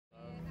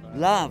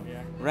Love,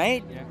 Yeah.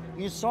 right? Yeah.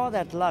 You saw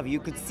that love. You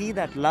could see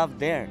that love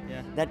there.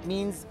 Yeah. That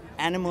means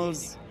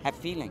animals have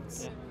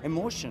feelings, Yeah.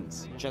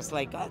 emotions, just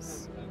like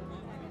us.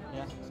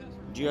 Yeah.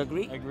 Do you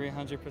agree? Agree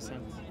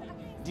 100%.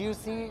 Do you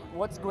see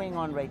what's going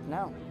on right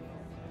now?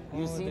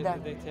 You see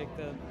that they take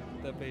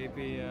the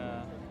baby.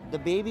 the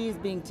baby is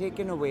being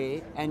taken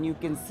away, and you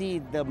can see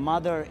the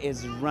mother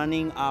is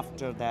running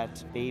after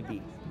that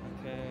baby.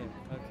 Okay.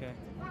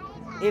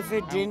 Okay. If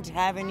it didn't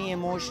have any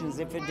emotions,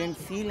 if it didn't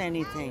feel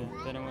anything,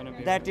 They don't want to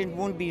be. that it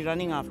won't be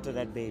running after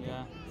that baby.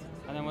 Yeah.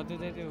 And then what do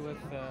they do with?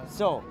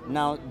 So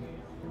now,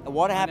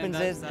 what then happens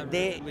that- is that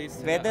they, leads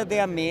to whether the they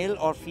are other- male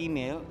or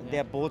female, they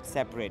are both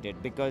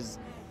separated because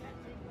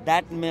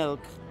that milk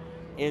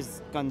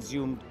is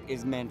consumed,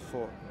 is meant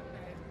for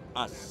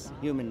us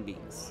human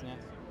beings. Yeah.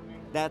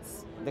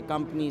 That's the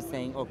company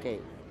saying, okay,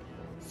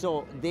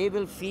 so they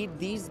will feed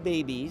these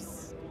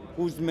babies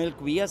whose milk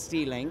we are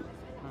stealing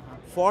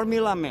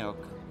formula milk.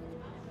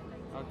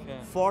 Okay.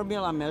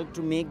 Formula milk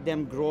to make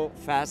them grow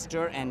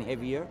faster and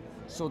heavier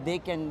so they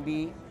can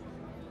be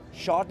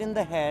shot in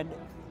the head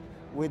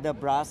with a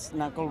brass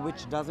knuckle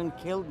which doesn't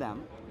kill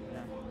them. Yeah.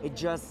 It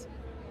just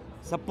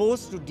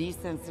supposed to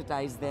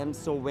desensitize them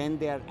so when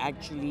they are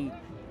actually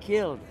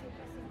killed,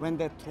 when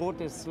their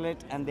throat is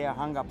slit and they are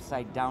hung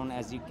upside down,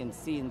 as you can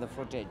see in the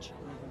footage,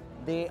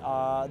 they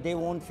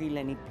won't feel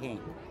any pain.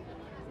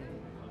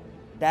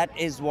 That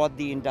is what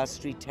the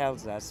industry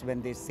tells us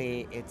when they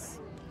say it's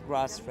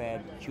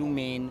grass-fed,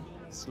 humane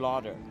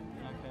slaughter.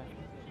 Okay.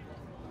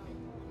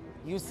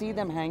 You see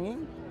them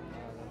hanging?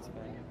 Oh, that's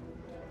bad.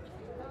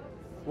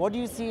 What do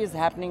you see is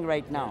happening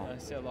right now? I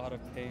see a lot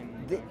of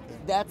pain.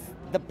 That's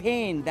the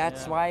pain.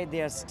 That's Yeah. why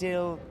they are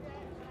still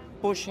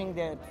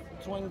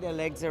throwing their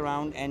legs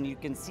around, and you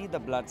can see the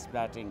blood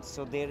splatting.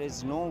 So there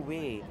is no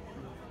way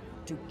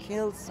to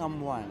kill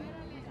someone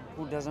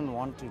who doesn't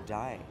want to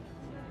die.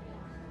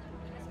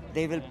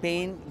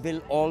 Pain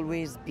will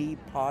always be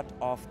part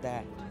of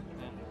that.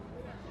 Yeah.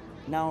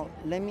 Now,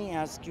 let me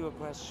ask you a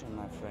question,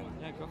 my friend.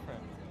 Yeah, go for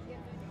it.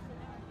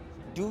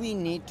 Do we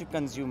need to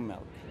consume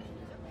milk?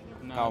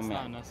 No, Cow it's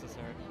milk. not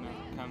necessary. No,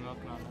 cow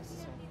milk not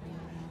necessary.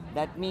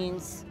 That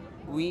means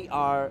we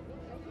are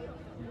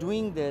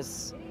doing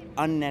this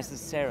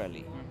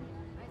unnecessarily.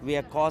 We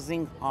are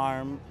causing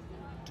harm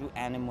to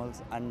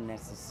animals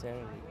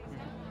unnecessarily.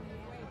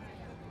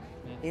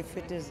 Yeah. If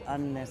it is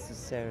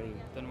unnecessary,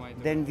 Then why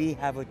do then we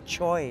have a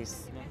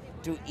choice Yeah.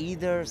 to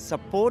either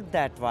support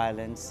that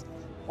violence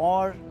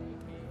or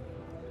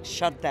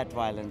shut that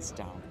violence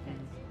down.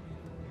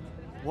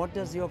 What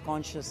does your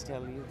conscience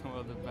tell you?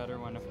 Well, the better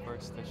one, of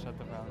course, to shut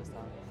the violence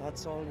down.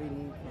 That's all we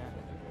need.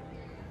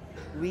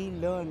 Yeah. We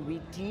learn, we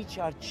teach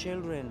our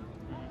children,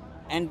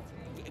 and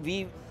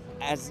we,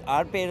 as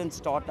our parents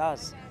taught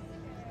us,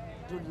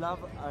 to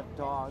love a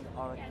dog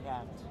or a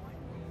cat,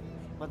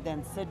 but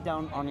then sit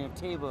down on your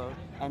table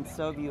and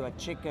serve you a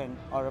chicken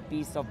or a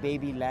piece of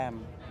baby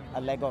lamb,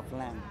 a leg of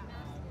lamb.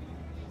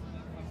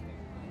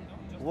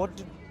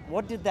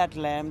 What did that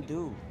lamb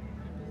do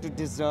to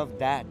deserve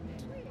that?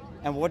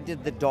 And what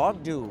did the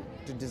dog do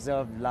to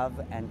deserve love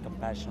and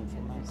compassion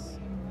from us?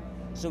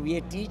 So we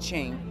are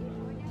teaching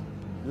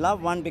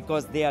love one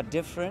because they are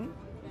different,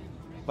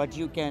 but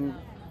you can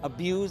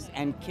abuse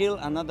and kill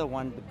another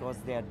one because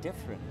they are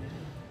different.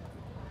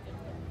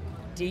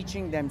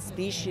 Teaching them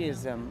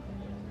speciesism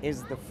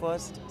is the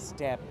first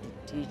step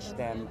to teach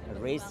them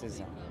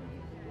racism.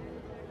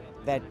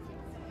 That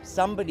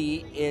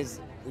somebody is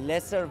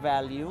lesser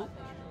value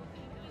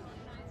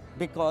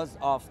because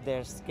of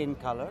their skin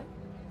color,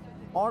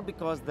 or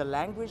because the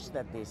language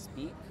that they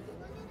speak,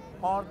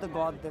 or the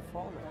God they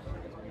follow.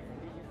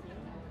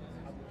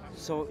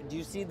 So do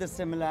you see the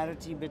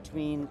similarity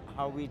between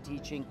how we're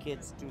teaching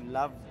kids to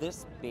love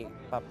this big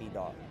puppy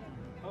dog,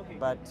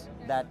 but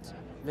that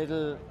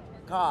little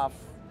calf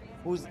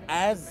who's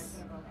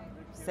as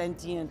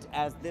sentient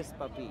as this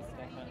puppy,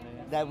 Definitely.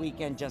 Yeah. that we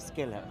can just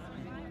kill her?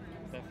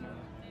 Definitely.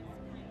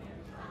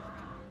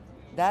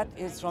 That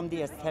is from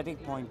the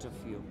aesthetic point of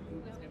view.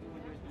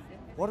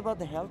 What about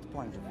the health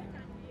point of view?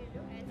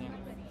 Yeah.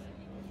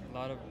 A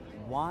lot of.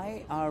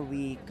 Why are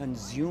we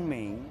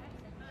consuming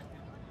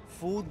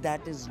food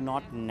that is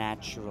not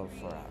natural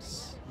for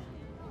us?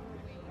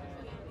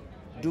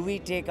 Do we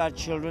take our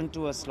children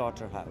to a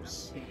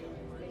slaughterhouse?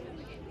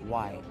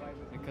 Why?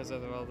 Because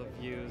of all the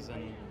views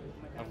and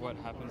of what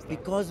happens there.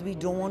 Because we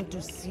don't want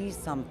to see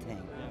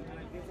something.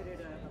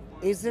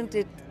 Isn't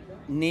it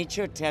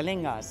nature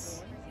telling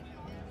us,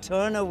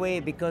 turn away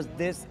because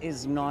this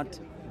is not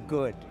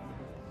good?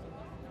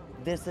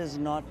 This is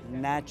not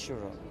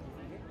natural.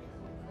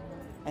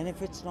 And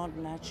if it's not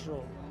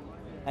natural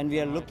and we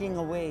are looking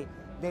away,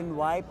 then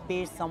why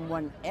pay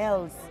someone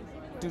else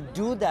to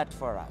do that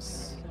for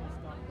us?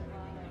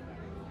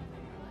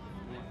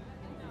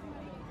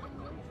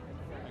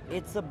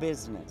 It's a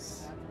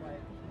business.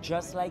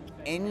 Just like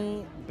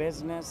any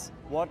business,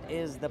 what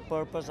is the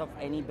purpose of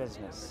any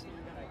business?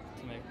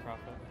 To make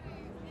profit.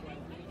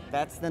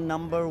 That's the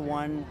number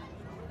one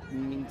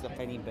means of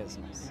any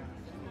business.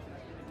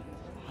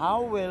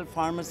 How will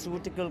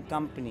pharmaceutical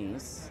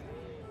companies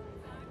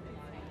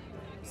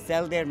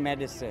sell their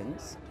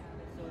medicines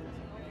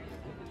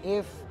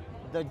if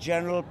the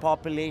general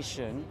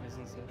population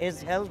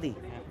is healthy?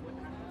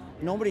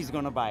 Nobody's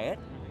going to buy it.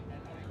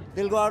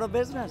 They'll go out of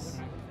business.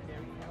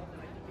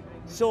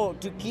 So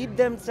to keep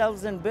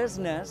themselves in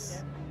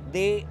business,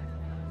 they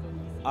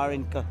are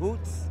in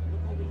cahoots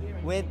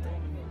with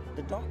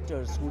the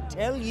doctors who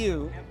tell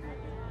you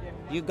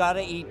you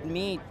gotta eat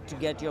meat to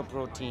get your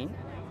protein,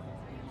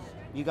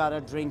 you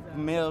gotta drink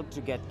milk to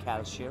get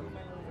calcium,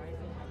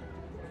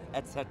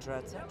 etc.,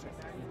 etc.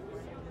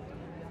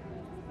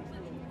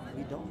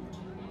 We don't.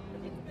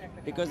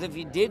 Because if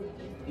we did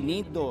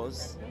need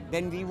those,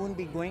 then we wouldn't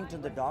be going to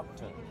the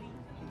doctor.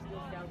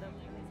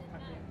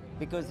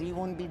 Because he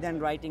won't be then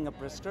writing a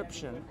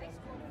prescription.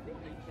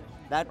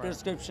 That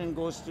prescription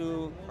goes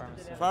to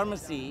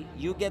pharmacy,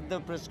 you get the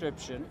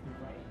prescription,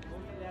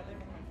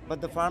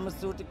 but the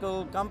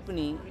pharmaceutical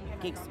company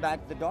kicks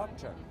back the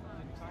doctor.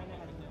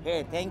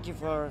 Hey, thank you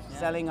for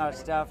selling our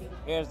stuff,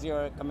 here's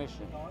your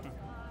commission.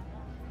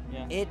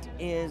 Yeah. It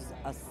is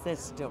a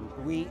system.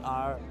 We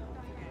are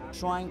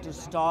trying to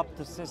stop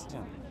the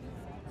system.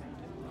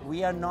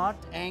 We are not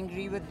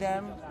angry with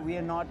them, we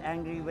are not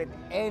angry with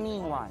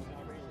anyone.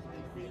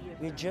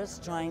 We're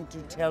just trying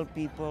to tell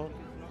people,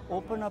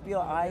 open up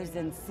your eyes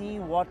and see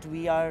what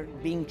we are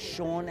being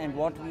shown and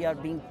what we are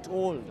being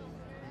told.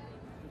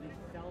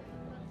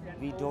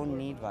 We don't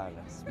need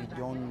violence. We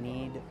don't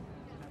need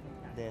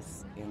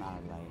this in our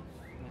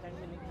life.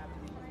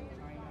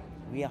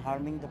 We are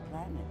harming the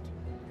planet.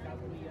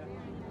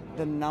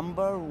 The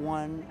number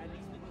one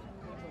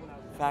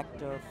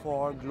factor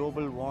for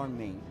global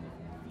warming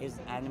is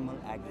animal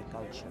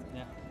agriculture.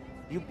 Yeah.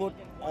 You put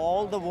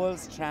all the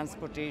world's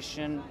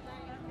transportation,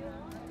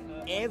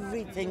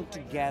 everything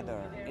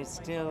together is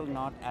still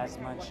not as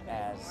much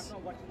as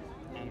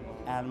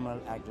animal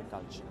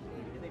agriculture.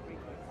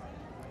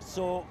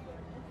 So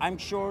I'm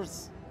sure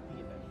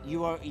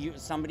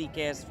somebody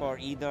cares for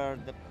either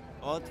the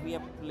earth we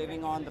are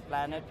living on, the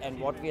planet, and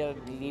what we are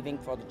leaving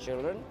for the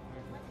children,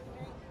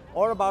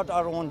 or about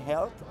our own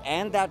health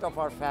and that of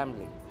our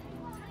family.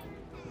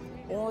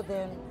 Or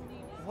then,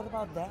 what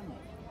about them?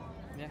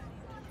 Yeah.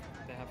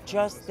 They have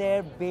Just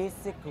their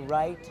basic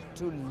right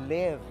to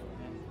live,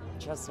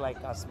 just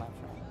like us, my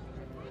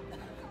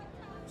friend.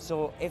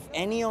 So if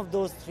any of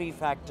those three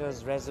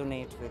factors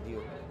resonate with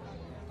you,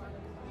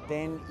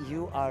 then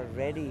you are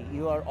ready.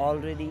 You are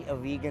already a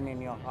vegan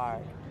in your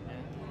heart.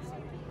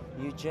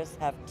 You just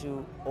have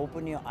to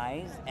open your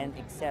eyes and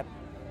accept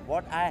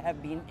what I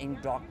have been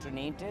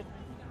indoctrinated.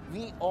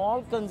 We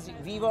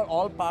were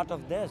all part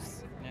of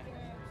this. Yeah.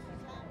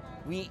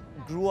 We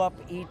grew up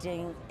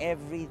eating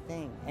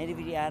everything,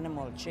 every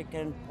animal,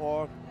 chicken,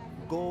 pork,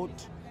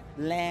 goat,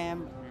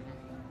 lamb,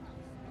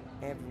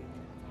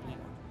 everything. Yeah.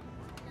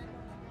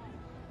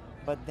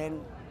 But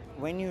then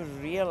when you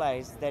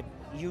realize that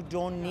you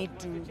don't need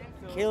to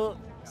kill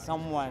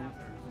someone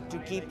to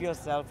keep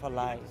yourself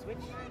alive,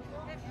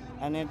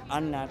 and it's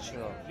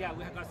unnatural,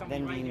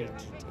 then we need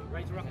to take.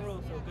 Right to rock and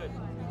roll, so good.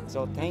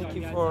 So thank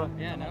you for,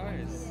 Yeah, no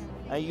worries.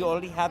 you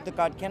already have the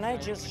card. Can I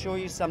just show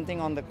you something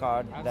on the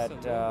card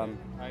Absolutely. that,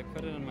 I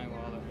put it in my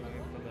wallet. Let me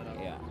pull that up.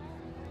 yeah.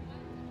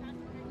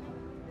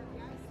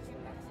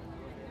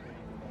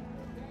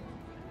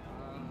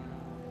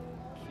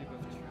 Cube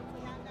of Truth.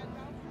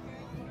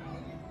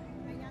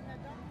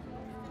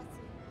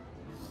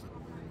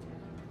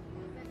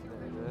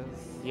 There it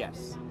is.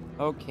 Yes.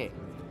 Okay.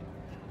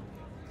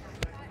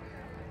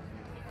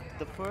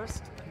 The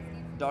first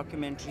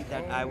documentary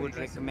that I would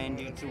recommend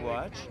you to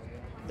watch,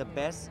 The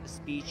Best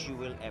Speech You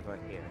Will Ever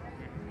Hear,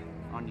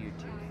 on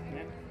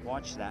YouTube.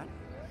 Watch that.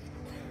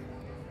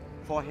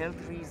 For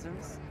health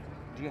reasons,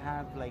 do you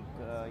have like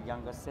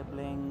younger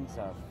siblings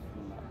or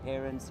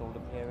parents, older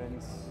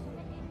parents,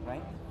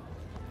 right?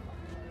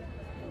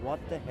 What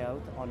the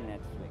Health on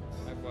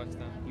Netflix. I've watched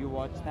that. You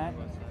watch that? I've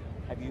watched that.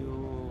 Have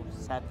you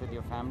sat with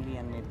your family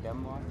and made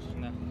them watch?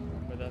 No,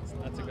 but that's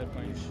a good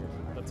point. You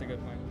should. That's a good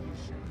point.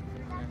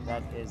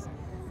 That is,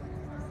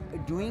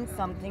 doing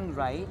something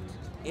right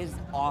is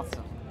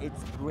awesome.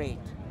 It's great.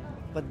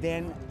 But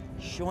then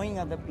showing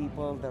other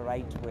people the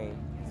right way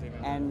It's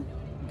even and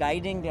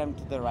guiding them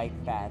to the right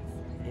path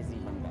is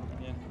even better.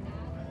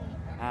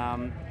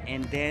 Yeah.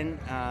 And then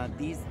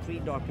these three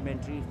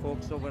documentary,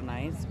 Folks Over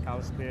Nice,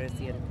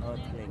 Cowspiracy, and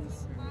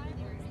Earthlings.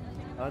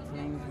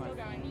 Earthlings, my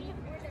friend,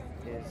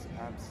 is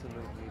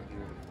absolutely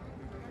beautiful.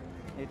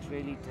 It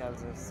really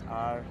tells us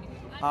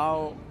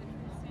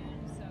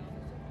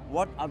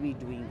what are we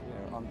doing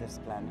here on this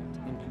planet,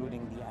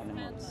 including the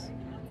animals.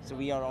 So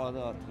we are all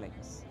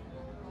earthlings.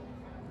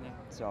 Yeah.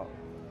 So,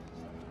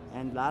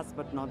 and last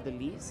but not the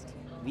least,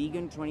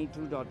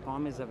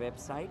 vegan22.com is a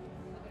website.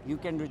 You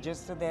can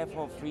register there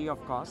for free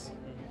of cost.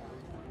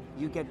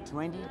 You get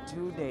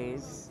 22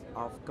 days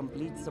of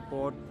complete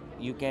support.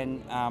 You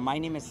can, my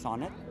name is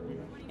Sonnet,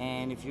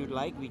 and if you'd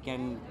like, we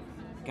can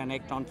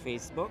connect on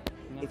Facebook.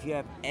 Yeah. If you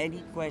have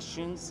any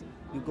questions,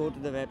 you go to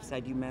the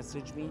website, you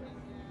message me.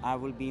 I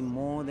will be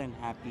more than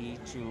happy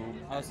to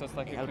Oh, so it's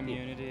like a help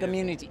community. you.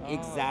 Community, Oh, okay,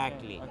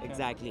 exactly, okay.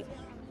 exactly.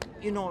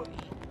 You know,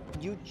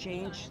 you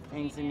change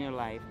things in your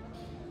life,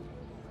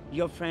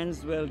 your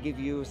friends will give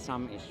you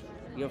some issue.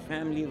 Your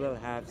family will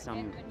have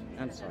some.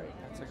 I'm sorry.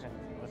 That's okay.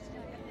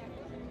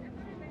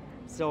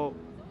 So,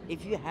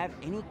 if you have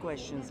any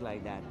questions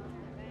like that,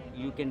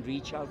 you can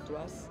reach out to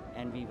us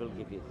and we will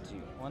give it to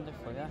you.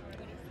 Wonderful, yeah.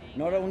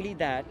 Not only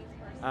that,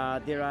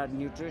 there are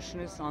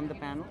nutritionists on the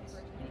panels.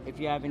 If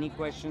you have any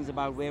questions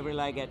about where will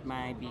I get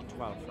my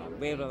B12 from,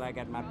 where will I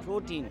get my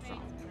protein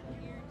from,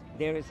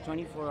 there is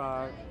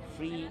 24-hour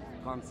free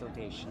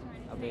consultation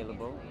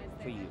available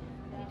for you.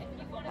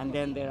 And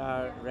then there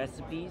are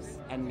recipes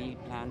and meal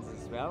plans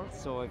as well.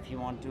 So if you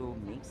want to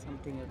make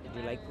something, do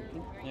you like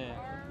cooking? Yeah.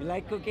 You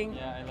like cooking?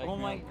 Yeah, I like Oh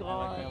my meal- I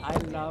God, like meal I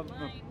prep. love.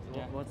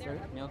 Yeah. What's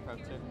that? Meal prep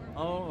too.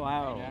 Oh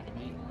wow. Yeah.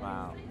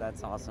 Wow,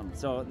 that's awesome.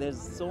 So there's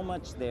so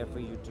much there for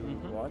you to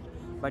watch.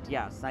 But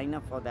yeah, sign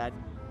up for that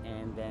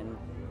and then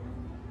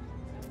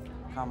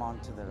come on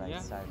to the right Yeah,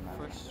 side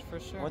now. for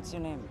sure. What's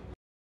your name?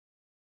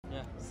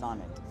 Yeah.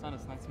 Sonnet. Son,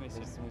 it's nice to meet you.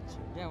 Nice to meet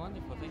you. Yeah,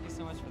 wonderful. Thank you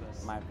so much for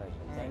this. My pleasure.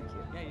 Thank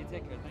you. Yeah, you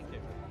take care. Thank you.